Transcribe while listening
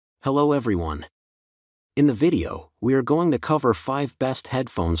Hello everyone. In the video, we are going to cover 5 best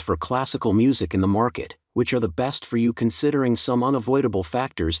headphones for classical music in the market, which are the best for you considering some unavoidable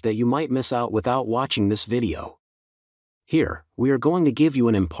factors that you might miss out without watching this video. Here, we are going to give you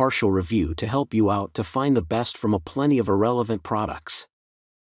an impartial review to help you out to find the best from a plenty of irrelevant products.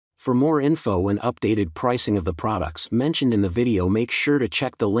 For more info and updated pricing of the products mentioned in the video, make sure to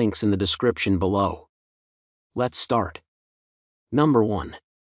check the links in the description below. Let's start. Number 1.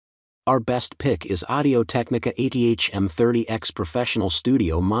 Our best pick is Technica ATH M30x Professional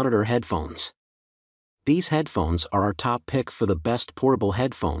Studio Monitor Headphones. These headphones are our top pick for the best portable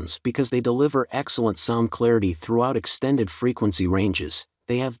headphones because they deliver excellent sound clarity throughout extended frequency ranges,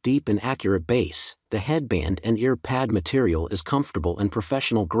 they have deep and accurate bass, the headband and ear pad material is comfortable and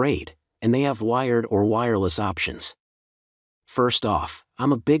professional grade, and they have wired or wireless options. First off,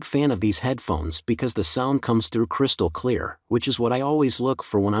 I'm a big fan of these headphones because the sound comes through crystal clear, which is what I always look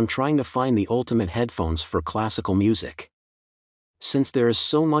for when I'm trying to find the ultimate headphones for classical music. Since there is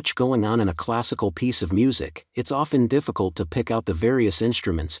so much going on in a classical piece of music, it's often difficult to pick out the various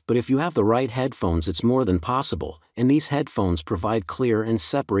instruments, but if you have the right headphones it's more than possible, and these headphones provide clear and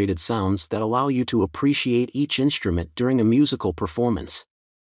separated sounds that allow you to appreciate each instrument during a musical performance.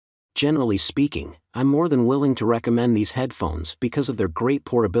 Generally speaking, I'm more than willing to recommend these headphones because of their great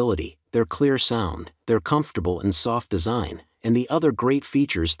portability, their clear sound, their comfortable and soft design, and the other great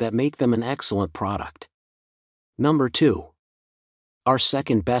features that make them an excellent product. Number 2. Our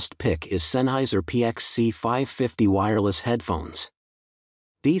second best pick is Sennheiser PXC 550 wireless headphones.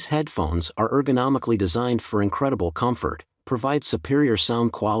 These headphones are ergonomically designed for incredible comfort, provide superior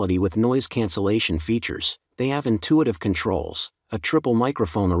sound quality with noise cancellation features, they have intuitive controls, a triple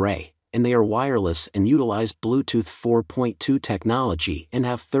microphone array, and they are wireless and utilize Bluetooth 4.2 technology and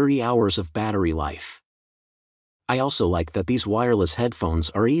have 30 hours of battery life. I also like that these wireless headphones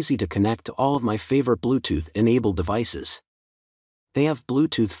are easy to connect to all of my favorite Bluetooth-enabled devices. They have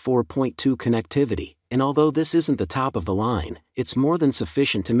Bluetooth 4.2 connectivity, and although this isn't the top of the line, it's more than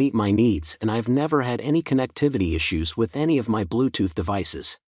sufficient to meet my needs, and I've never had any connectivity issues with any of my Bluetooth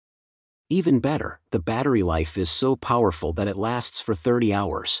devices. Even better, the battery life is so powerful that it lasts for 30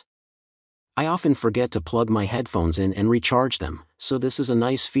 hours. I often forget to plug my headphones in and recharge them, so this is a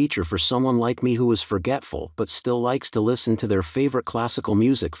nice feature for someone like me who is forgetful but still likes to listen to their favorite classical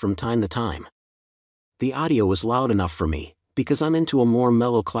music from time to time. The audio is loud enough for me, because I'm into a more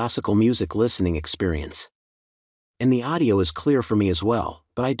mellow classical music listening experience. And the audio is clear for me as well,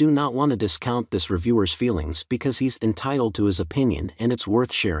 but I do not want to discount this reviewer's feelings because he's entitled to his opinion and it's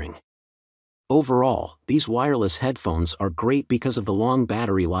worth sharing. Overall, these wireless headphones are great because of the long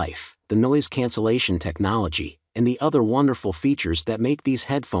battery life, the noise cancellation technology, and the other wonderful features that make these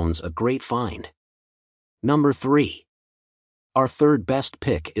headphones a great find. Number 3. Our third best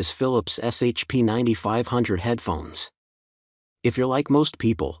pick is Philips SHP9500 Headphones. If you're like most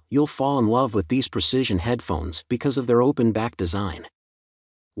people, you'll fall in love with these precision headphones because of their open back design.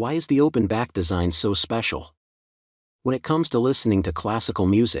 Why is the open back design so special? When it comes to listening to classical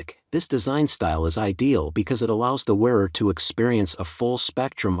music, this design style is ideal because it allows the wearer to experience a full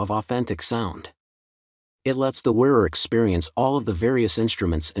spectrum of authentic sound. It lets the wearer experience all of the various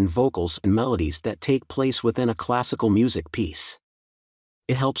instruments and vocals and melodies that take place within a classical music piece.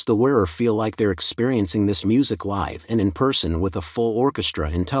 It helps the wearer feel like they're experiencing this music live and in person with a full orchestra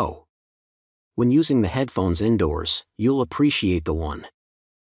in tow. When using the headphones indoors, you'll appreciate the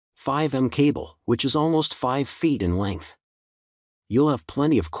 1.5mm cable, which is almost 5 feet in length. You'll have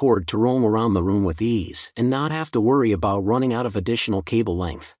plenty of cord to roam around the room with ease and not have to worry about running out of additional cable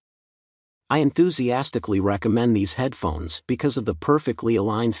length. I enthusiastically recommend these headphones because of the perfectly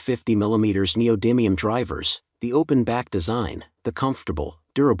aligned 50mm neodymium drivers, the open back design, the comfortable,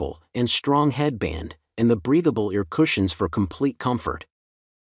 durable, and strong headband, and the breathable ear cushions for complete comfort.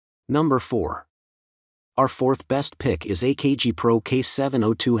 Number 4. Our fourth best pick is AKG Pro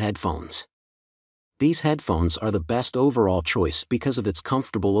K702 Headphones. These headphones are the best overall choice because of its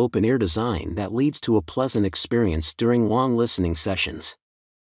comfortable open-ear design that leads to a pleasant experience during long listening sessions.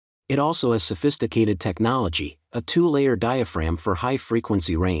 It also has sophisticated technology, a 2-layer diaphragm for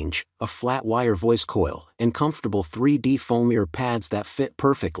high-frequency range, a flat wire voice coil, and comfortable 3D foam ear pads that fit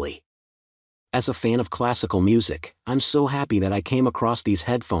perfectly. As a fan of classical music, I'm so happy that I came across these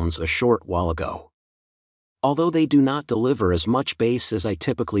headphones a short while ago. Although they do not deliver as much bass as I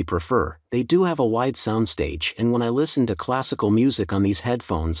typically prefer, they do have a wide soundstage, and when I listen to classical music on these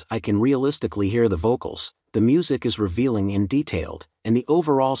headphones I can realistically hear the vocals, the music is revealing and detailed, and the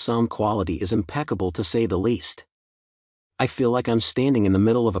overall sound quality is impeccable to say the least. I feel like I'm standing in the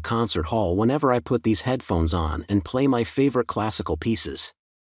middle of a concert hall whenever I put these headphones on and play my favorite classical pieces.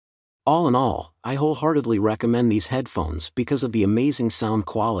 All in all, I wholeheartedly recommend these headphones because of the amazing sound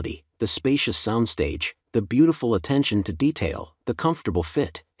quality, the spacious soundstage, the beautiful attention to detail, the comfortable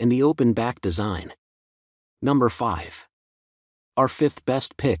fit, and the open back design. Number 5. Our fifth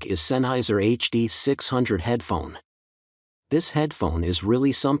best pick is Sennheiser HD600 Headphone. This headphone is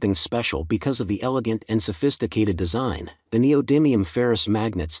really something special because of the elegant and sophisticated design, the neodymium ferrous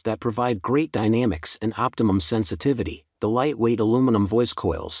magnets that provide great dynamics and optimum sensitivity, the lightweight aluminum voice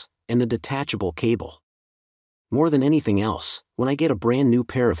coils, and the detachable cable. More than anything else, when I get a brand new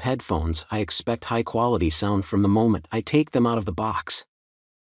pair of headphones, I expect high-quality sound from the moment I take them out of the box.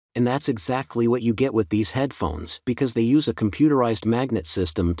 And that's exactly what you get with these headphones because they use a computerized magnet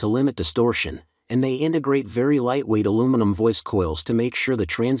system to limit distortion, and they integrate very lightweight aluminum voice coils to make sure the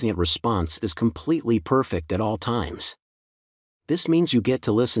transient response is completely perfect at all times. This means you get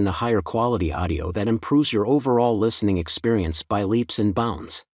to listen to higher quality audio that improves your overall listening experience by leaps and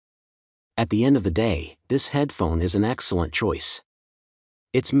bounds. At the end of the day, this headphone is an excellent choice.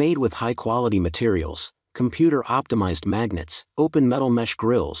 It's made with high-quality materials, computer-optimized magnets, open metal mesh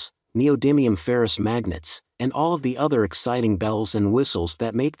grills, neodymium ferrous magnets, and all of the other exciting bells and whistles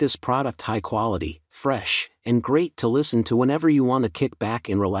that make this product high-quality, fresh, and great to listen to whenever you want to kick back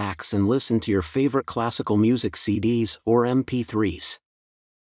and relax and listen to your favorite classical music CDs or MP3s.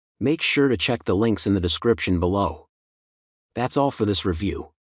 Make sure to check the links in the description below. That's all for this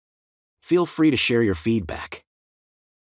review. Feel free to share your feedback.